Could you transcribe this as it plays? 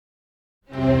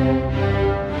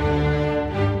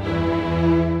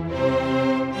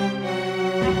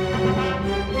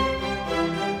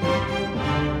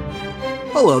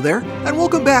Hello there, and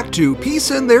welcome back to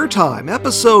Peace in Their Time,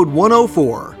 episode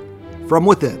 104, From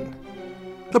Within.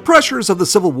 The pressures of the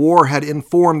Civil War had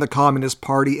informed the Communist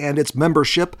Party and its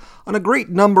membership on a great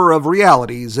number of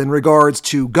realities in regards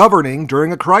to governing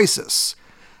during a crisis.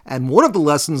 And one of the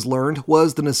lessons learned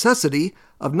was the necessity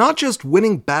of not just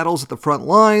winning battles at the front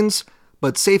lines,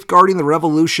 but safeguarding the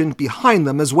revolution behind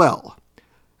them as well.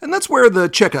 And that's where the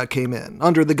Cheka came in,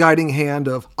 under the guiding hand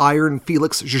of Iron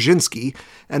Felix Dzerzhinsky,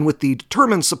 and with the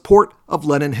determined support of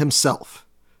Lenin himself.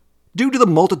 Due to the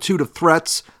multitude of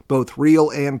threats, both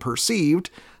real and perceived,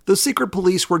 the secret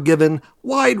police were given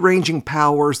wide-ranging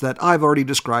powers that I've already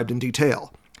described in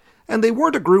detail. And they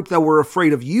weren't a group that were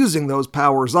afraid of using those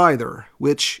powers either,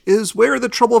 which is where the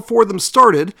trouble for them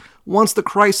started once the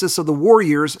crisis of the war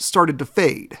years started to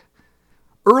fade.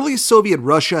 Early Soviet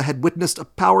Russia had witnessed a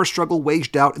power struggle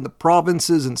waged out in the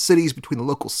provinces and cities between the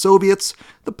local Soviets,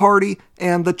 the Party,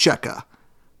 and the Cheka.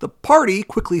 The Party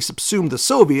quickly subsumed the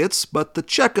Soviets, but the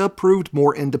Cheka proved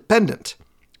more independent.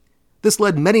 This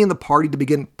led many in the Party to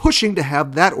begin pushing to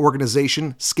have that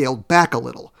organization scaled back a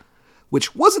little,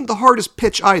 which wasn't the hardest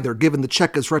pitch either, given the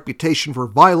Cheka's reputation for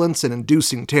violence and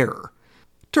inducing terror.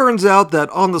 Turns out that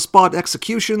on-the-spot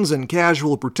executions and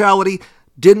casual brutality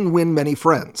didn't win many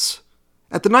friends.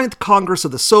 At the 9th Congress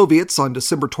of the Soviets on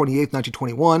December 28,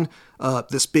 1921,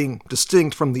 this being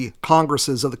distinct from the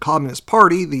Congresses of the Communist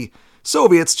Party, the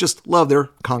Soviets just love their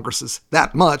Congresses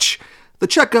that much, the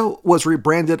Cheka was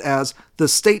rebranded as the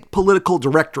State Political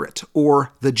Directorate,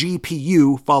 or the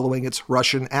GPU following its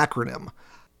Russian acronym.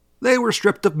 They were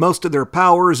stripped of most of their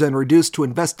powers and reduced to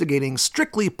investigating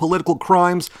strictly political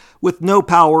crimes with no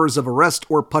powers of arrest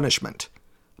or punishment.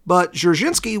 But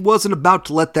Dzerzhinsky wasn't about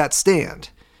to let that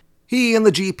stand. He and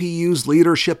the GPU's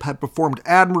leadership had performed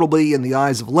admirably in the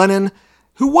eyes of Lenin,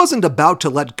 who wasn't about to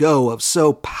let go of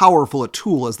so powerful a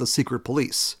tool as the secret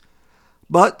police.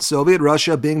 But Soviet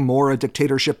Russia being more a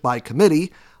dictatorship by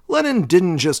committee, Lenin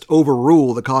didn't just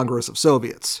overrule the Congress of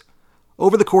Soviets.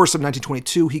 Over the course of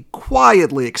 1922, he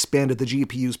quietly expanded the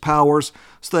GPU's powers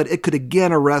so that it could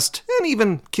again arrest and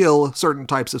even kill certain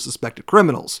types of suspected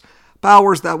criminals,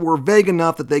 powers that were vague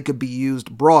enough that they could be used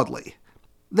broadly.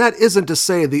 That isn't to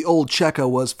say the old Cheka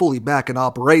was fully back in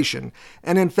operation,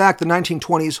 and in fact the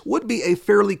 1920s would be a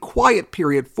fairly quiet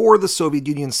period for the Soviet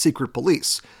Union's secret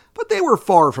police, but they were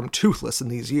far from toothless in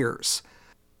these years.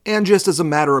 And just as a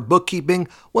matter of bookkeeping,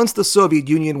 once the Soviet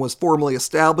Union was formally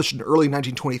established in early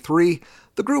 1923,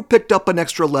 the group picked up an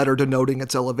extra letter denoting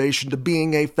its elevation to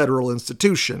being a federal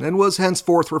institution, and was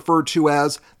henceforth referred to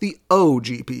as the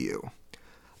OGPU.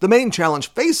 The main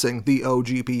challenge facing the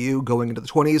OGPU going into the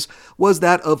 20s was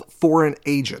that of foreign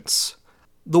agents.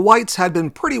 The whites had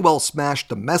been pretty well smashed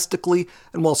domestically,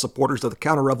 and while supporters of the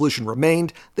counter-revolution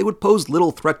remained, they would pose little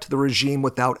threat to the regime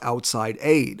without outside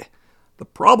aid. The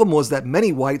problem was that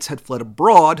many whites had fled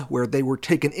abroad, where they were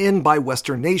taken in by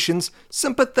Western nations,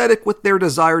 sympathetic with their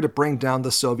desire to bring down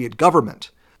the Soviet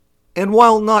government. And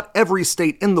while not every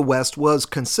state in the West was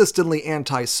consistently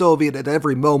anti-Soviet at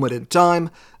every moment in time,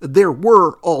 there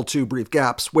were all too brief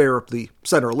gaps where the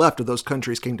center-left of those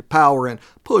countries came to power and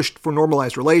pushed for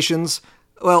normalized relations.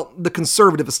 Well, the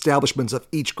conservative establishments of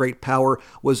each great power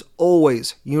was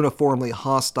always uniformly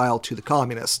hostile to the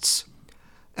communists.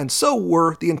 And so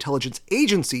were the intelligence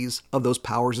agencies of those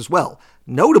powers as well,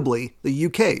 notably the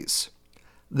UK's.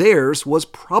 Theirs was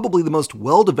probably the most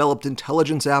well-developed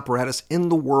intelligence apparatus in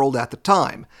the world at the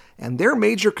time, and their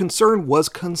major concern was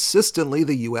consistently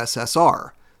the USSR.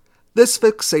 This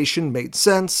fixation made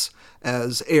sense.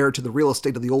 As heir to the real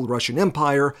estate of the old Russian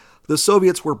Empire, the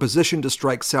Soviets were positioned to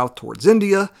strike south towards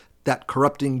India, that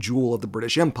corrupting jewel of the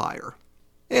British Empire.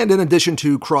 And in addition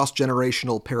to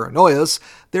cross-generational paranoias,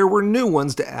 there were new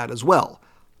ones to add as well.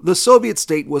 The Soviet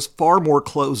state was far more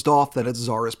closed off than its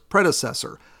czarist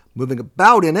predecessor. Moving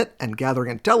about in it and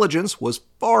gathering intelligence was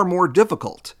far more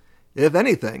difficult. If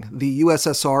anything, the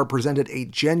USSR presented a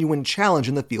genuine challenge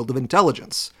in the field of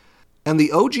intelligence. And the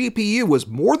OGPU was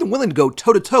more than willing to go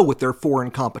toe-to-toe with their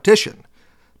foreign competition.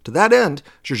 To that end,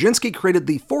 Dzerzhinsky created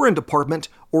the Foreign Department,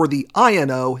 or the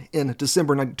INO, in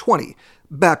December 1920,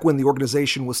 back when the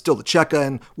organization was still the Cheka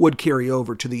and would carry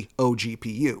over to the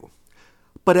OGPU.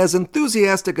 But as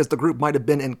enthusiastic as the group might have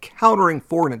been in countering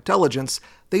foreign intelligence,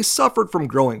 they suffered from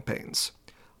growing pains.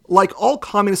 Like all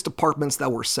communist departments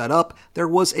that were set up, there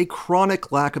was a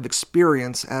chronic lack of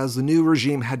experience as the new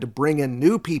regime had to bring in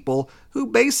new people who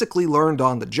basically learned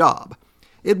on the job.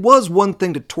 It was one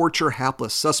thing to torture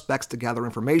hapless suspects to gather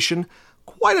information,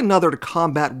 quite another to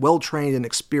combat well-trained and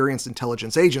experienced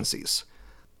intelligence agencies.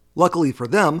 Luckily for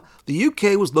them, the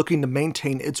UK was looking to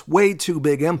maintain its way too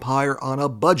big empire on a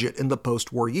budget in the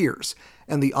post-war years,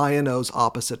 and the INO's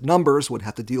opposite numbers would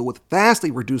have to deal with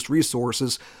vastly reduced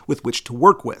resources with which to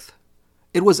work with.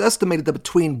 It was estimated that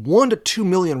between 1 to 2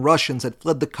 million Russians had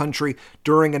fled the country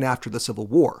during and after the Civil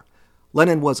War.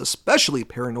 Lenin was especially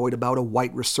paranoid about a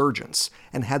white resurgence,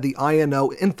 and had the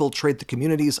INO infiltrate the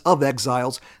communities of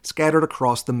exiles scattered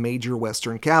across the major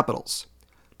Western capitals.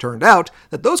 Turned out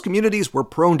that those communities were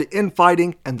prone to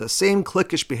infighting and the same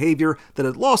cliquish behavior that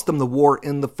had lost them the war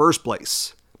in the first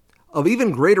place. Of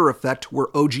even greater effect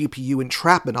were OGPU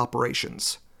entrapment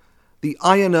operations. The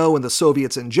INO and the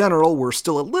Soviets in general were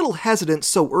still a little hesitant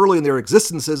so early in their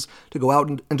existences to go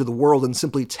out into the world and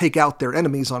simply take out their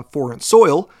enemies on foreign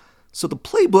soil, so the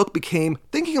playbook became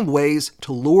thinking of ways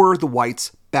to lure the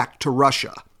whites back to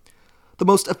Russia. The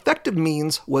most effective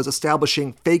means was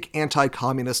establishing fake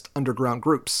anti-communist underground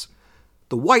groups.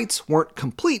 The whites weren't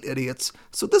complete idiots,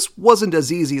 so this wasn't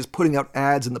as easy as putting out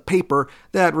ads in the paper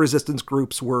that resistance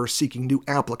groups were seeking new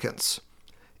applicants.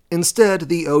 Instead,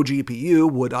 the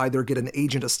OGPU would either get an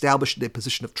agent established in a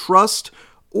position of trust,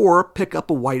 or pick up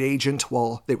a white agent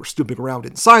while they were snooping around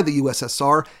inside the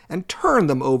USSR and turn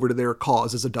them over to their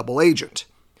cause as a double agent.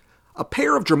 A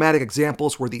pair of dramatic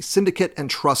examples were the syndicate and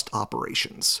trust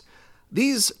operations.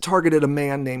 These targeted a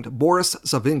man named Boris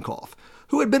Savinkov,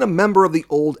 who had been a member of the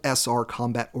old SR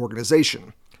combat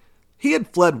organization. He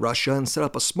had fled Russia and set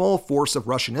up a small force of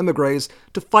Russian émigrés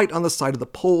to fight on the side of the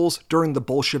Poles during the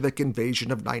Bolshevik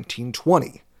invasion of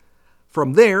 1920.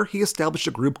 From there, he established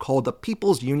a group called the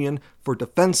People's Union for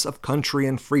Defense of Country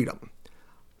and Freedom.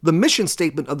 The mission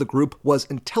statement of the group was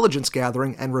intelligence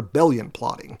gathering and rebellion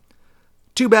plotting.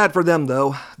 Too bad for them,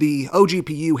 though. The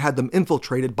OGPU had them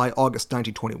infiltrated by August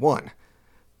 1921.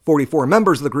 44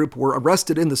 members of the group were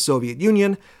arrested in the Soviet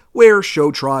Union, where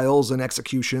show trials and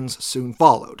executions soon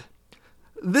followed.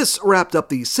 This wrapped up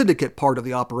the syndicate part of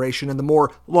the operation, and the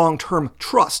more long-term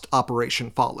trust operation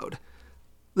followed.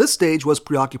 This stage was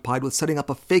preoccupied with setting up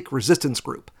a fake resistance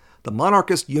group, the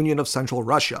Monarchist Union of Central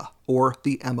Russia, or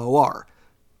the MOR.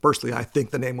 Personally, I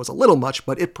think the name was a little much,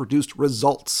 but it produced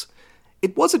results.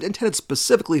 It wasn't intended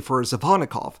specifically for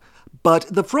Savinkov, but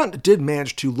the front did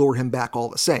manage to lure him back all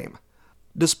the same.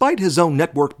 Despite his own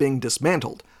network being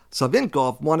dismantled,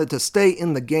 Savinkov wanted to stay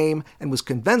in the game and was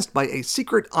convinced by a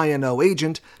secret INO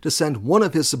agent to send one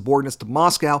of his subordinates to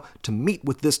Moscow to meet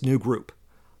with this new group.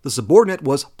 The subordinate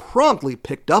was promptly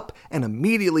picked up and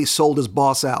immediately sold his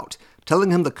boss out,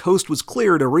 telling him the coast was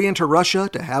clear to re-enter Russia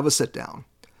to have a sit-down.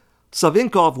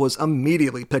 Savinkov was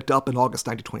immediately picked up in August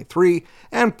 1923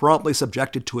 and promptly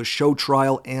subjected to a show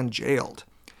trial and jailed.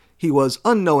 He was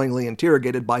unknowingly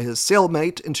interrogated by his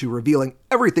cellmate into revealing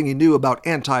everything he knew about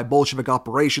anti-Bolshevik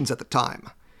operations at the time.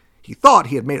 He thought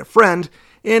he had made a friend.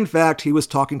 In fact, he was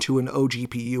talking to an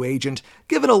OGPU agent,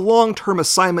 given a long-term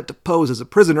assignment to pose as a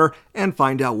prisoner and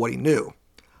find out what he knew.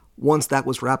 Once that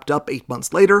was wrapped up 8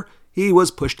 months later, he was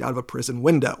pushed out of a prison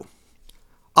window.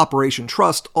 Operation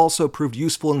Trust also proved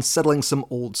useful in settling some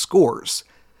old scores.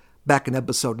 Back in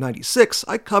episode 96,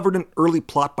 I covered an early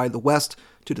plot by the West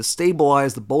to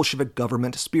destabilize the Bolshevik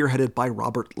government spearheaded by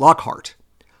Robert Lockhart.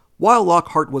 While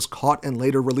Lockhart was caught and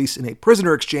later released in a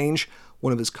prisoner exchange,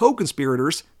 one of his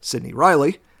co-conspirators, Sidney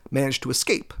Riley, managed to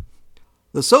escape.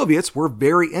 The Soviets were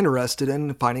very interested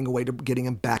in finding a way to getting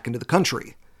him back into the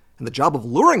country, and the job of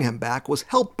luring him back was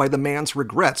helped by the man's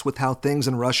regrets with how things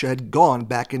in Russia had gone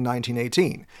back in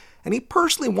 1918, and he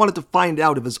personally wanted to find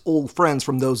out if his old friends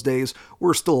from those days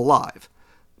were still alive.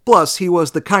 Plus, he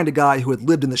was the kind of guy who had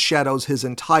lived in the shadows his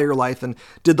entire life and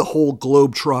did the whole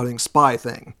globe-trotting spy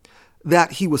thing.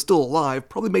 That he was still alive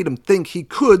probably made him think he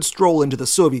could stroll into the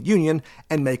Soviet Union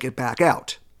and make it back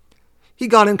out. He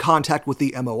got in contact with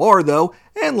the MOR, though,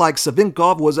 and like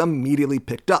Savinkov, was immediately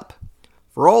picked up.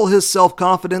 For all his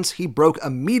self-confidence, he broke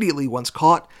immediately once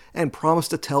caught and promised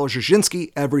to tell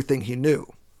Dzerzhinsky everything he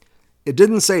knew. It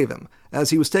didn't save him, as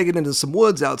he was taken into some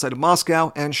woods outside of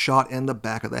Moscow and shot in the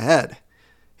back of the head.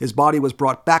 His body was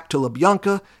brought back to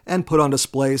Lubyanka and put on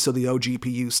display so the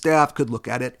OGPU staff could look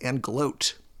at it and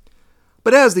gloat.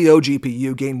 But as the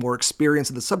OGPU gained more experience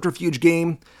in the subterfuge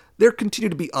game, there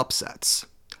continued to be upsets.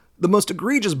 The most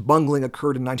egregious bungling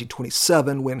occurred in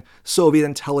 1927 when Soviet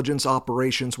intelligence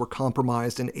operations were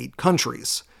compromised in 8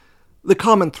 countries. The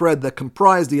common thread that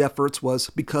comprised the efforts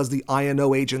was because the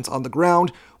INO agents on the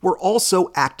ground were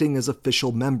also acting as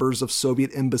official members of Soviet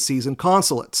embassies and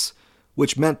consulates,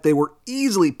 which meant they were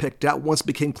easily picked out once it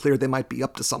became clear they might be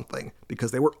up to something, because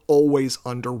they were always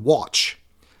under watch.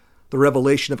 The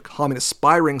revelation of communist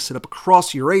spy rings set up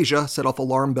across Eurasia set off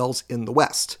alarm bells in the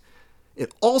West.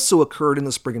 It also occurred in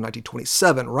the spring of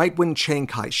 1927, right when Chiang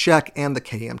Kai-shek and the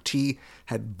KMT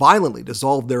had violently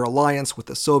dissolved their alliance with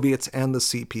the Soviets and the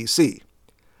CPC.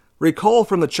 Recall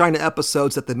from the China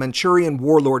episodes that the Manchurian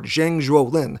warlord Zheng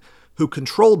Zuolin, who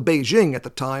controlled Beijing at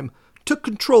the time, took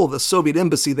control of the Soviet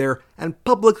embassy there and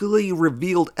publicly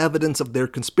revealed evidence of their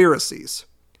conspiracies.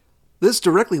 This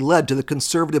directly led to the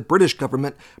conservative British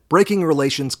government breaking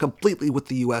relations completely with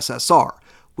the USSR,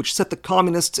 which set the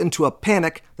communists into a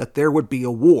panic that there would be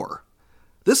a war.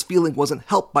 This feeling wasn't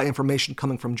helped by information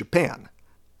coming from Japan.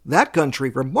 That country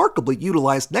remarkably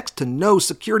utilized next to no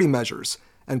security measures,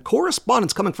 and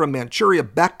correspondence coming from Manchuria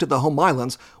back to the home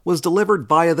islands was delivered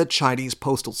via the Chinese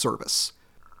Postal Service.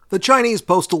 The Chinese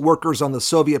postal workers on the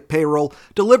Soviet payroll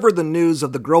delivered the news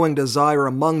of the growing desire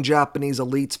among Japanese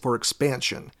elites for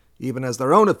expansion, even as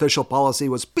their own official policy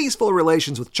was peaceful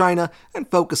relations with China and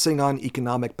focusing on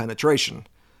economic penetration.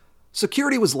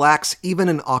 Security was lax even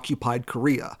in occupied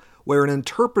Korea, where an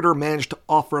interpreter managed to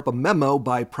offer up a memo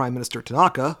by Prime Minister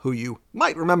Tanaka, who you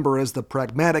might remember as the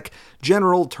pragmatic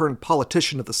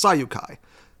general-turned-politician of the Sayukai.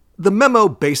 The memo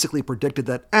basically predicted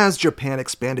that as Japan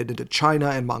expanded into China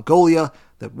and Mongolia,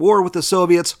 that war with the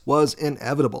Soviets was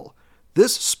inevitable.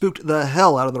 This spooked the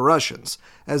hell out of the Russians,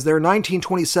 as their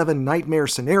 1927 nightmare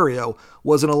scenario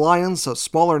was an alliance of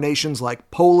smaller nations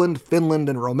like Poland, Finland,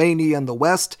 and Romania in the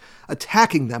West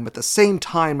attacking them at the same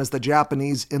time as the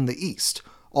Japanese in the East,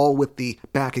 all with the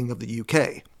backing of the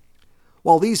UK.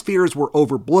 While these fears were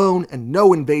overblown and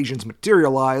no invasions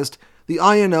materialized, the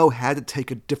INO had to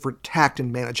take a different tact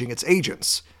in managing its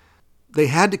agents. They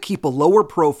had to keep a lower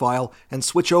profile and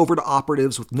switch over to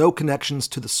operatives with no connections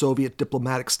to the Soviet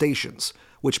diplomatic stations,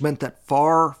 which meant that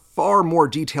far more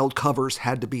detailed covers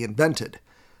had to be invented.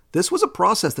 This was a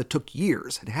process that took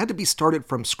years and had to be started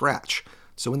from scratch.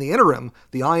 So in the interim,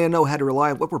 the INO had to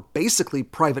rely on what were basically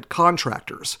private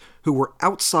contractors, who were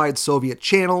outside Soviet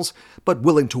channels, but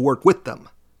willing to work with them.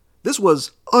 This was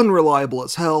unreliable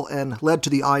as hell and led to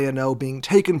the INO being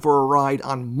taken for a ride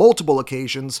on multiple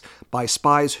occasions by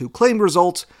spies who claimed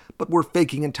results, but were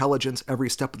faking intelligence every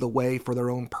step of the way for their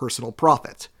own personal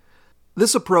profit.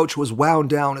 This approach was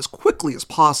wound down as quickly as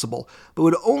possible, but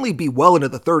would only be well into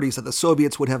the 30s that the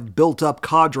Soviets would have built up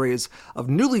cadres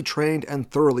of newly trained and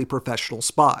thoroughly professional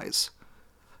spies.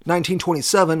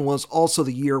 1927 was also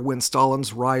the year when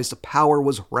Stalin's rise to power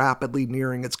was rapidly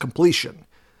nearing its completion.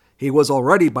 He was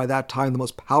already by that time the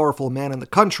most powerful man in the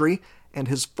country, and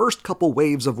his first couple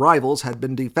waves of rivals had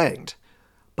been defanged.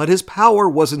 But his power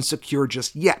wasn't secure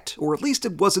just yet, or at least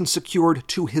it wasn't secured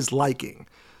to his liking.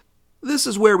 This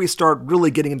is where we start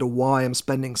really getting into why I'm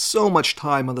spending so much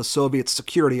time on the Soviet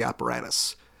security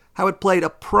apparatus, how it played a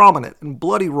prominent and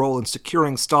bloody role in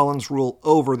securing Stalin's rule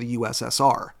over the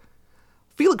USSR.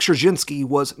 Felix Dzerzhinsky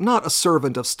was not a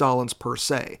servant of Stalin's per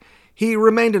se. He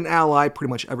remained an ally pretty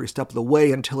much every step of the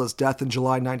way until his death in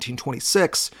July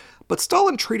 1926, but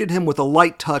Stalin treated him with a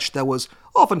light touch that was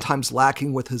oftentimes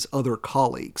lacking with his other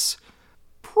colleagues.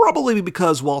 Probably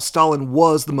because while Stalin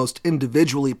was the most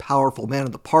individually powerful man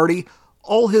in the party,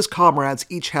 all his comrades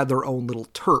each had their own little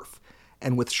turf,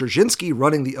 and with Dzerzhinsky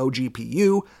running the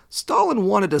OGPU, Stalin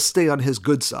wanted to stay on his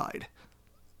good side.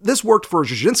 This worked for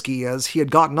Dzerzhinsky as he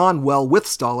had gotten on well with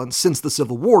Stalin since the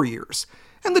Civil War years,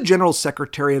 and the General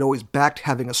Secretary had always backed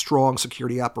having a strong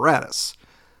security apparatus.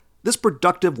 This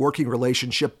productive working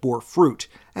relationship bore fruit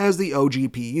as the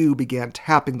OGPU began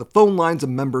tapping the phone lines of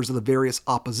members of the various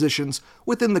oppositions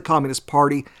within the Communist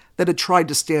Party that had tried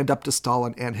to stand up to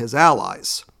Stalin and his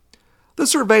allies. The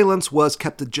surveillance was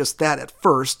kept at just that at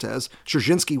first, as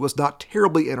Dzerzhinsky was not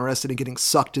terribly interested in getting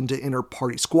sucked into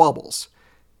inter-party squabbles.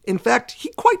 In fact, he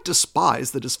quite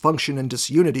despised the dysfunction and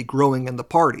disunity growing in the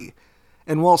party,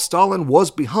 and while Stalin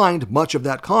was behind much of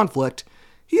that conflict,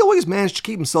 he always managed to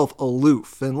keep himself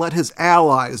aloof and let his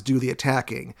allies do the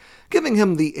attacking, giving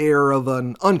him the air of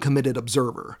an uncommitted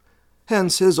observer.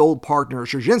 Hence his old partner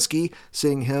Dzerzhinsky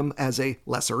seeing him as a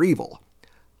lesser evil.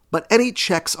 But any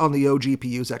checks on the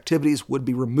OGPU's activities would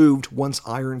be removed once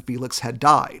Iron Felix had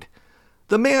died.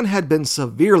 The man had been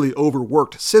severely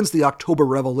overworked since the October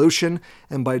Revolution,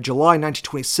 and by July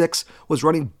 1926 was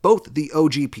running both the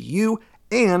OGPU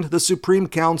and the Supreme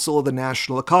Council of the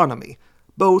National Economy,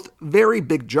 both very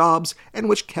big jobs and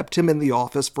which kept him in the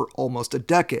office for almost a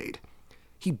decade.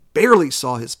 He barely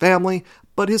saw his family,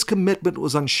 but his commitment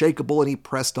was unshakable and he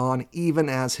pressed on even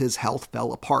as his health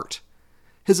fell apart.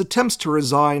 His attempts to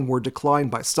resign were declined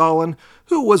by Stalin,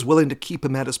 who was willing to keep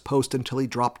him at his post until he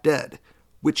dropped dead,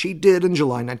 which he did in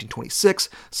July 1926,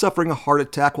 suffering a heart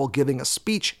attack while giving a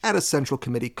speech at a Central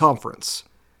Committee conference.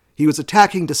 He was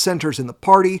attacking dissenters in the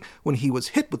party when he was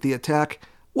hit with the attack,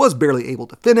 was barely able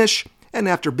to finish, and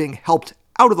after being helped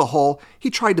out of the hall, he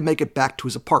tried to make it back to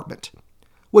his apartment,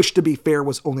 which, to be fair,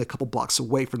 was only a couple blocks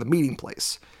away from the meeting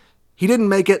place. He didn't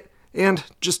make it, and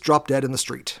just dropped dead in the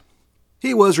street.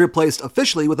 He was replaced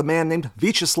officially with a man named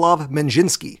Vyacheslav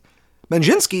Menzhinsky.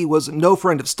 Menzhinsky was no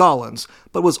friend of Stalin's,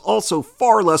 but was also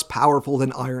far less powerful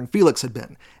than Iron Felix had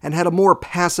been, and had a more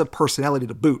passive personality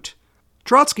to boot.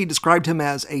 Trotsky described him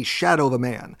as a shadow of a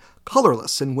man,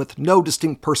 colorless and with no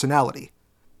distinct personality.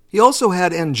 He also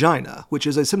had angina, which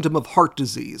is a symptom of heart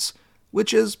disease,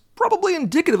 which is probably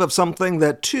indicative of something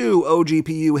that 2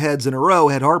 OGPU heads in a row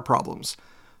had heart problems,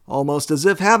 almost as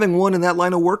if having one in that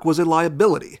line of work was a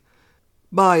liability.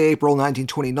 By April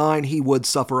 1929, he would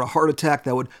suffer a heart attack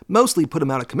that would mostly put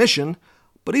him out of commission,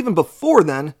 but even before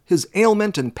then, his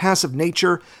ailment and passive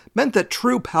nature meant that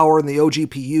true power in the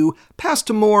OGPU passed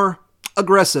to more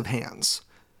aggressive hands.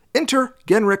 Enter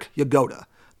Genrikh Yagoda,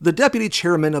 the deputy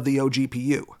chairman of the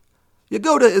OGPU.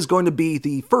 Yagoda is going to be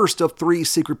the first of 3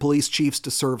 secret police chiefs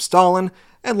to serve Stalin,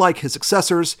 and like his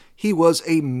successors, he was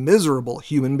a miserable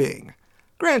human being.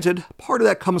 Granted, part of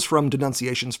that comes from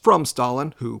denunciations from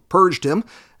Stalin, who purged him,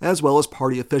 as well as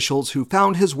party officials who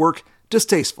found his work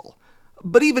distasteful.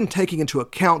 But even taking into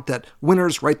account that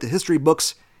winners write the history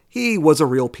books, he was a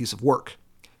real piece of work.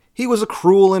 He was a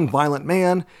cruel and violent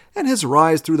man, and his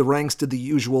rise through the ranks did the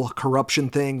usual corruption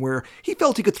thing where he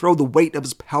felt he could throw the weight of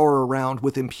his power around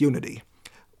with impunity.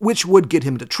 Which would get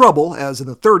him into trouble, as in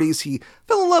the 30s he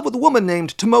fell in love with a woman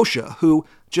named Timosha, who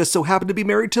just so happened to be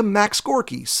married to Max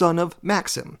Gorky, son of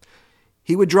Maxim.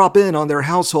 He would drop in on their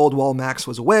household while Max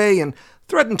was away and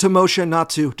threaten Timosha not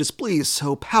to displease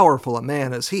so powerful a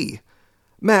man as he.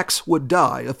 Max would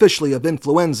die, officially of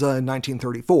influenza, in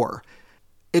 1934.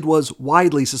 It was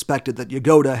widely suspected that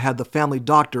Yagoda had the family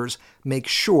doctors make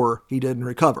sure he didn't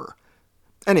recover.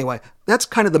 Anyway, that's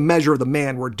kind of the measure of the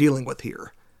man we're dealing with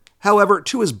here. However,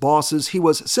 to his bosses, he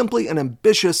was simply an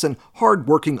ambitious and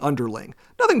hard-working underling,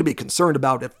 nothing to be concerned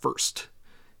about at first.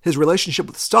 His relationship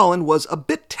with Stalin was a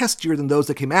bit testier than those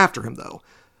that came after him, though.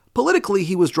 Politically,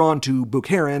 he was drawn to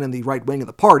Bukharin and the right wing of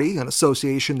the party, an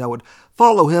association that would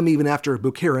follow him even after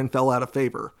Bukharin fell out of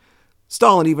favor.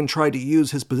 Stalin even tried to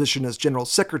use his position as general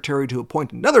secretary to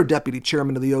appoint another deputy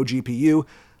chairman of the OGPU,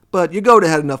 but Yagoda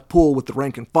had enough pull with the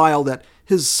rank and file that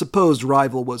his supposed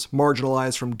rival was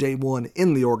marginalized from day one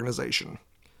in the organization.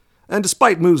 And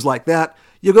despite moves like that,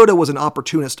 Yagoda was an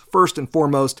opportunist first and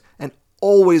foremost, and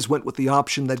always went with the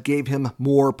option that gave him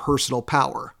more personal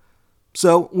power.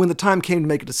 So, when the time came to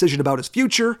make a decision about his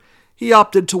future, he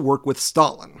opted to work with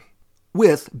Stalin.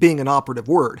 With being an operative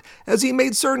word, as he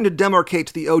made certain to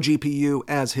demarcate the OGPU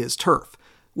as his turf,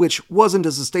 which wasn't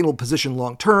a sustainable position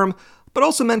long term, but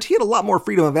also meant he had a lot more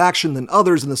freedom of action than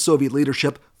others in the Soviet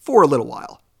leadership for a little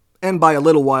while. And by a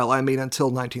little while, I mean until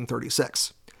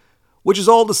 1936. Which is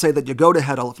all to say that Yagoda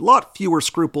had a lot fewer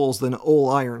scruples than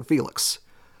old Iron Felix.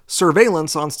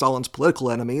 Surveillance on Stalin's political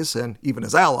enemies, and even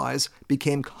his allies,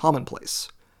 became commonplace.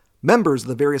 Members of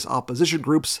the various opposition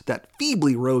groups that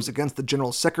feebly rose against the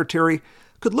General Secretary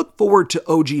could look forward to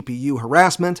OGPU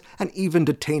harassment and even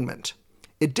detainment.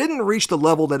 It didn't reach the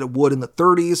level that it would in the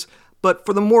 30s, but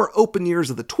for the more open years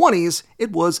of the 20s,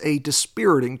 it was a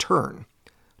dispiriting turn.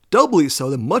 Doubly so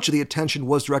that much of the attention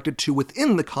was directed to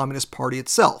within the Communist Party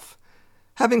itself.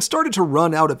 Having started to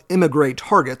run out of émigré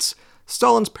targets,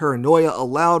 Stalin's paranoia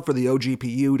allowed for the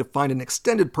OGPU to find an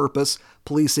extended purpose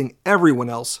policing everyone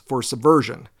else for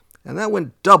subversion. And that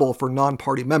went double for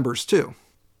non-party members, too.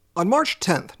 On March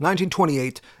 10,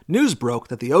 1928, news broke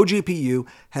that the OGPU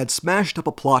had smashed up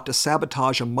a plot to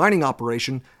sabotage a mining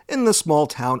operation in the small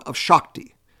town of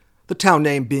Shakhty, the town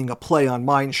name being a play on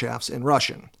mine shafts in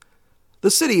Russian.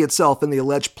 The city itself and the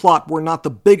alleged plot were not the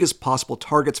biggest possible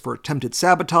targets for attempted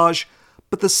sabotage,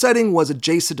 but the setting was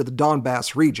adjacent to the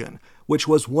Donbass region, which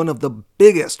was one of the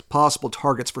biggest possible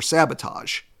targets for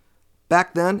sabotage.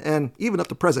 Back then, and even up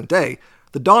to present day,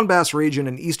 the Donbass region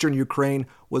in eastern Ukraine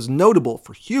was notable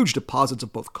for huge deposits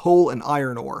of both coal and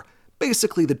iron ore,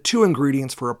 basically the 2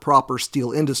 ingredients for a proper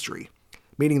steel industry,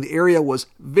 meaning the area was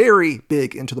very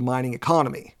big into the mining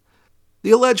economy.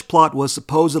 The alleged plot was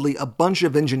supposedly a bunch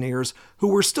of engineers who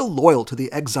were still loyal to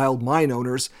the exiled mine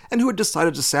owners and who had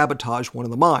decided to sabotage one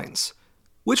of the mines,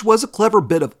 which was a clever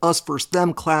bit of us versus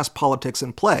them class politics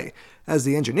in play, as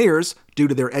the engineers, due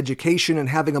to their education and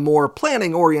having a more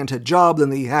planning-oriented job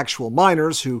than the actual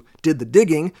miners who did the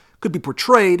digging, could be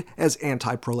portrayed as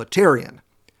anti-proletarian.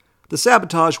 The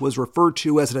sabotage was referred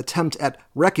to as an attempt at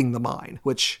wrecking the mine,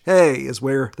 which, hey, is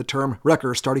where the term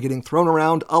wrecker started getting thrown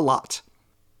around a lot.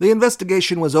 The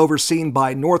investigation was overseen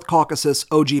by North Caucasus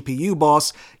OGPU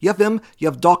boss Yefim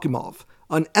Yevdokimov,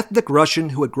 an ethnic Russian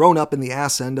who had grown up in the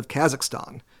ass end of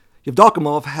Kazakhstan.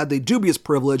 Yevdokimov had the dubious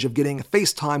privilege of getting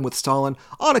FaceTime with Stalin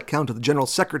on account of the general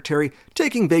secretary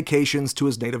taking vacations to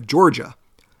his native Georgia.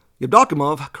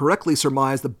 Yevdokimov correctly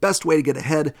surmised the best way to get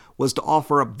ahead was to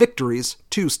offer up victories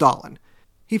to Stalin.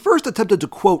 He first attempted to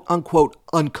quote-unquote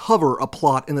uncover a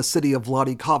plot in the city of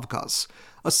Vladikavkaz,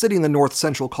 a city in the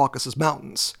north-central Caucasus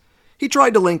Mountains. He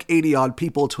tried to link 80-odd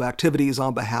people to activities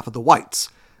on behalf of the Whites.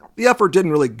 The effort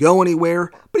didn't really go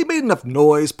anywhere, but he made enough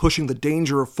noise pushing the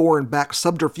danger of foreign-backed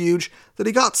subterfuge that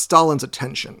he got Stalin's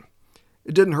attention.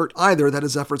 It didn't hurt either that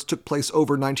his efforts took place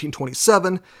over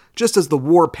 1927, just as the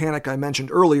war panic I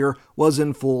mentioned earlier was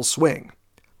in full swing.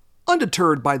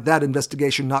 Undeterred by that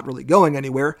investigation not really going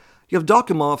anywhere,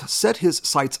 Yevdokimov set his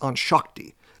sights on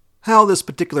Shakhty. How this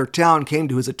particular town came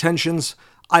to his attentions,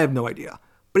 I have no idea,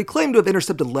 but he claimed to have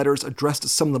intercepted letters addressed to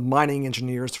some of the mining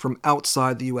engineers from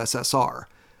outside the USSR.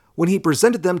 When he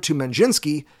presented them to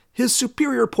Menjinsky, his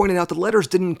superior pointed out the letters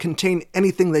didn't contain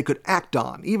anything they could act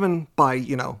on, even by,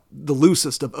 the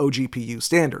loosest of OGPU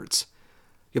standards.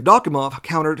 Yevdokimov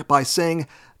countered by saying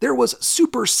there was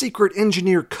super-secret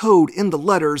engineer code in the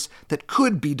letters that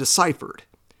could be deciphered.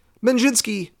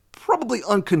 Menjinsky, probably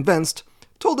unconvinced,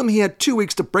 told him he had 2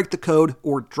 weeks to break the code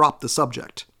or drop the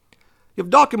subject.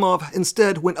 Yevdokimov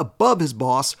instead went above his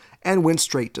boss and went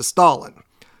straight to Stalin.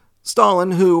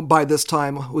 Stalin, who by this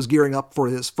time was gearing up for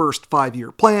his first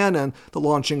 5-year plan and the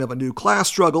launching of a new class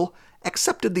struggle,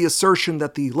 accepted the assertion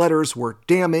that the letters were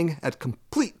damning at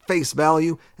complete face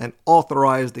value and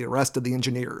authorized the arrest of the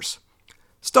engineers.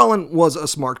 Stalin was a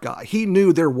smart guy. He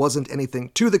knew there wasn't anything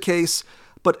to the case,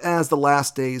 but as the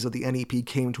last days of the NEP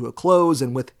came to a close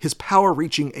and with his power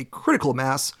reaching a critical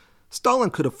mass,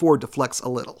 Stalin could afford to flex a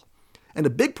little. And a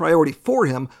big priority for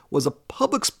him was a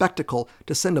public spectacle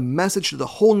to send a message to the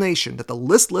whole nation that the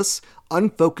listless,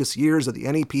 unfocused years of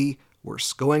the NEP were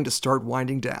going to start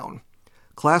winding down.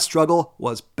 Class struggle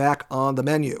was back on the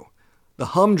menu. The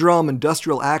humdrum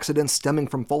industrial accidents stemming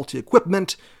from faulty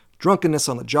equipment, drunkenness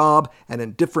on the job, and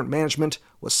indifferent management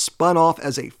was spun off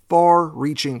as a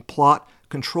far-reaching plot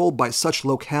controlled by such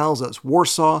locales as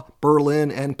Warsaw,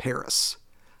 Berlin, and Paris.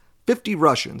 50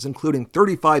 Russians, including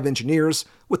 35 engineers,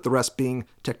 with the rest being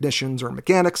technicians or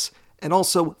mechanics, and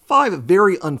also 5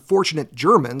 very unfortunate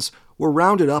Germans were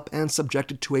rounded up and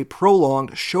subjected to a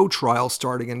prolonged show trial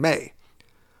starting in May.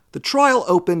 The trial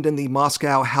opened in the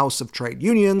Moscow House of Trade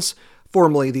Unions,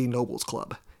 formerly the Nobles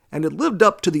Club, and it lived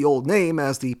up to the old name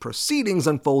as the proceedings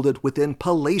unfolded within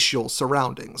palatial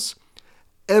surroundings.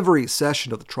 Every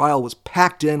session of the trial was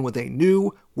packed in with a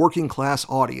new working-class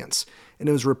audience, and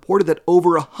it was reported that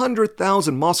over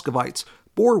 100,000 Muscovites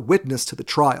bore witness to the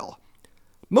trial.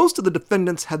 Most of the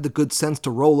defendants had the good sense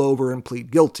to roll over and plead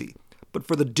guilty, but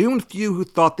for the doomed few who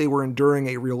thought they were enduring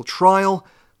a real trial,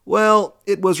 well,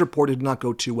 it was reported to not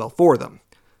go too well for them.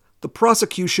 The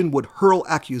prosecution would hurl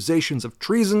accusations of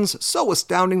treasons so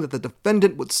astounding that the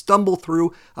defendant would stumble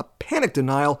through a panic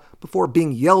denial before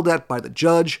being yelled at by the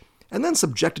judge and then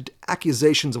subjected to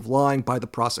accusations of lying by the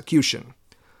prosecution.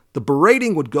 The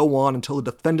berating would go on until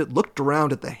the defendant looked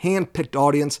around at the hand-picked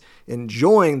audience,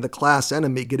 enjoying the class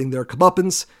enemy getting their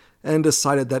comeuppance, and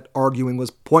decided that arguing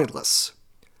was pointless.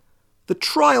 The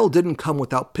trial didn't come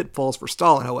without pitfalls for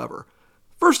Stalin, however.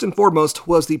 First and foremost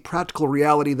was the practical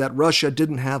reality that Russia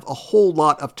didn't have a whole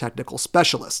lot of technical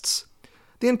specialists.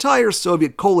 The entire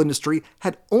Soviet coal industry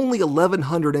had only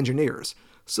 1,100 engineers,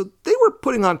 so they were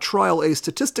putting on trial a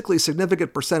statistically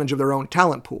significant percentage of their own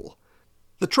talent pool.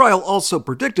 The trial also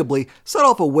predictably set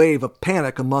off a wave of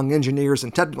panic among engineers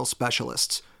and technical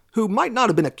specialists, who might not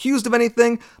have been accused of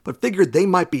anything, but figured they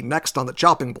might be next on the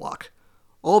chopping block.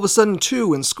 All of a sudden,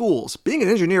 too, in schools, being an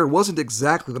engineer wasn't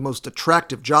exactly the most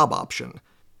attractive job option.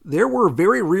 There were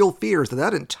very real fears that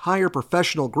that entire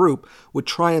professional group would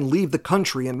try and leave the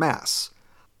country en masse.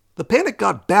 The panic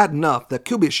got bad enough that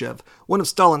Kuybyshev, one of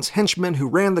Stalin's henchmen who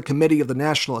ran the Committee of the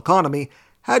National Economy,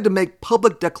 had to make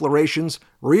public declarations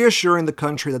reassuring the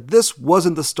country that this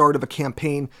wasn't the start of a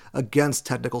campaign against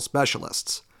technical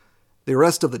specialists. The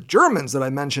arrest of the Germans that I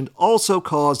mentioned also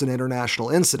caused an international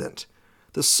incident.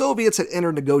 The Soviets had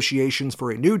entered negotiations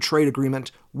for a new trade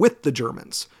agreement with the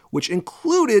Germans, which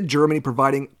included Germany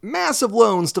providing massive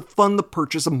loans to fund the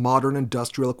purchase of modern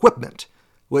industrial equipment.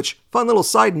 Which, fun little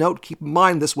side note, keep in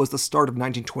mind this was the start of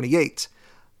 1928.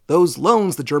 Those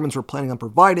loans the Germans were planning on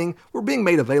providing were being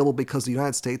made available because the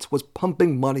United States was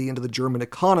pumping money into the German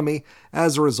economy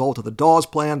as a result of the Dawes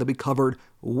Plan that we covered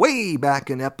way back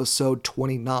in episode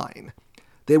 29.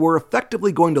 They were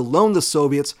effectively going to loan the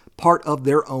Soviets part of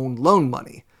their own loan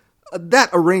money. That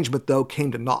arrangement, though,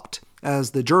 came to naught,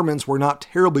 as the Germans were not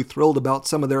terribly thrilled about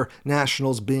some of their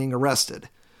nationals being arrested.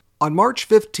 On March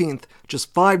 15th,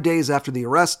 just 5 days after the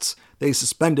arrests, they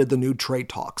suspended the new trade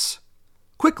talks.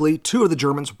 Quickly, 2 of the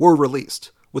Germans were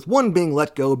released, with one being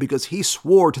let go because he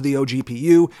swore to the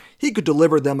OGPU he could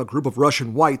deliver them a group of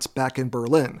Russian whites back in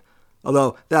Berlin,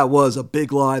 although that was a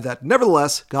big lie that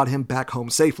nevertheless got him back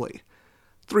home safely.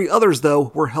 3 others,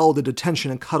 though, were held in detention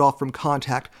and cut off from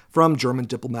contact from German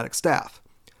diplomatic staff.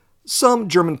 Some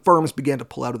German firms began to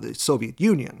pull out of the Soviet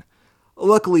Union.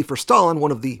 Luckily for Stalin,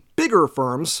 one of the bigger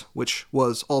firms, which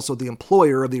was also the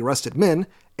employer of the arrested men,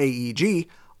 AEG,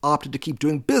 opted to keep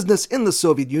doing business in the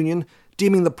Soviet Union,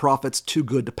 deeming the profits too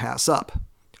good to pass up.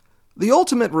 The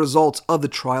ultimate results of the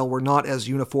trial were not as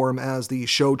uniform as the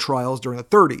show trials during the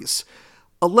 30s.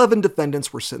 11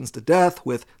 defendants were sentenced to death,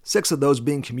 with 6 of those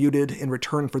being commuted in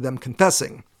return for them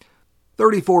confessing.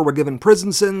 34 were given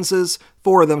prison sentences,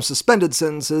 4 of them suspended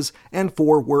sentences, and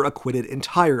 4 were acquitted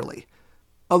entirely.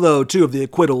 Although 2 of the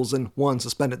acquittals and 1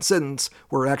 suspended sentence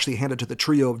were actually handed to the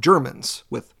trio of Germans,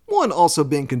 with 1 also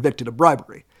being convicted of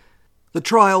bribery. The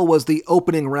trial was the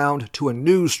opening round to a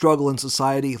new struggle in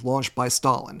society launched by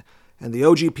Stalin, and the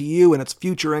OGPU and its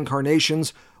future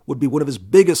incarnations would be one of his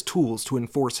biggest tools to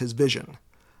enforce his vision.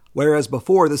 Whereas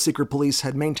before the secret police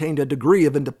had maintained a degree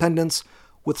of independence,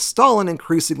 with Stalin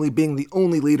increasingly being the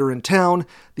only leader in town,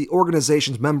 the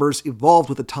organization's members evolved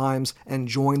with the times and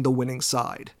joined the winning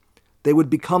side. They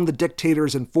would become the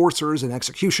dictator's enforcers and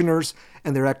executioners,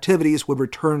 and their activities would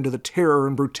return to the terror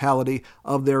and brutality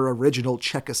of their original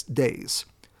Chekist days.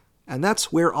 And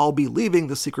that's where I'll be leaving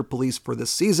the secret police for this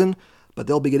season, but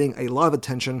they'll be getting a lot of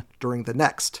attention during the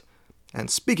next. And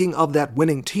speaking of that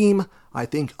winning team, I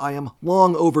think I am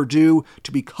long overdue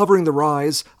to be covering the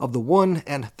rise of the one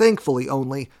and thankfully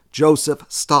only Joseph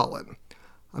Stalin.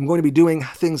 I'm going to be doing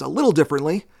things a little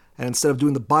differently, and instead of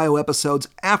doing the bio episodes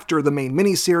after the main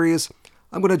miniseries,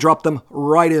 I'm going to drop them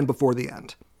right in before the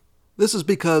end. This is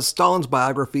because Stalin's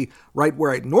biography, right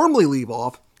where I'd normally leave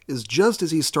off, is just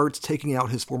as he starts taking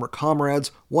out his former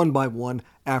comrades one by one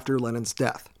after Lenin's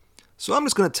death. So I'm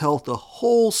just going to tell the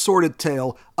whole sordid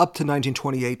tale up to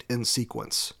 1928 in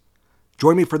sequence.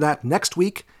 Join me for that next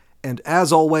week, and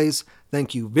as always,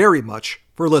 thank you very much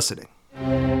for listening.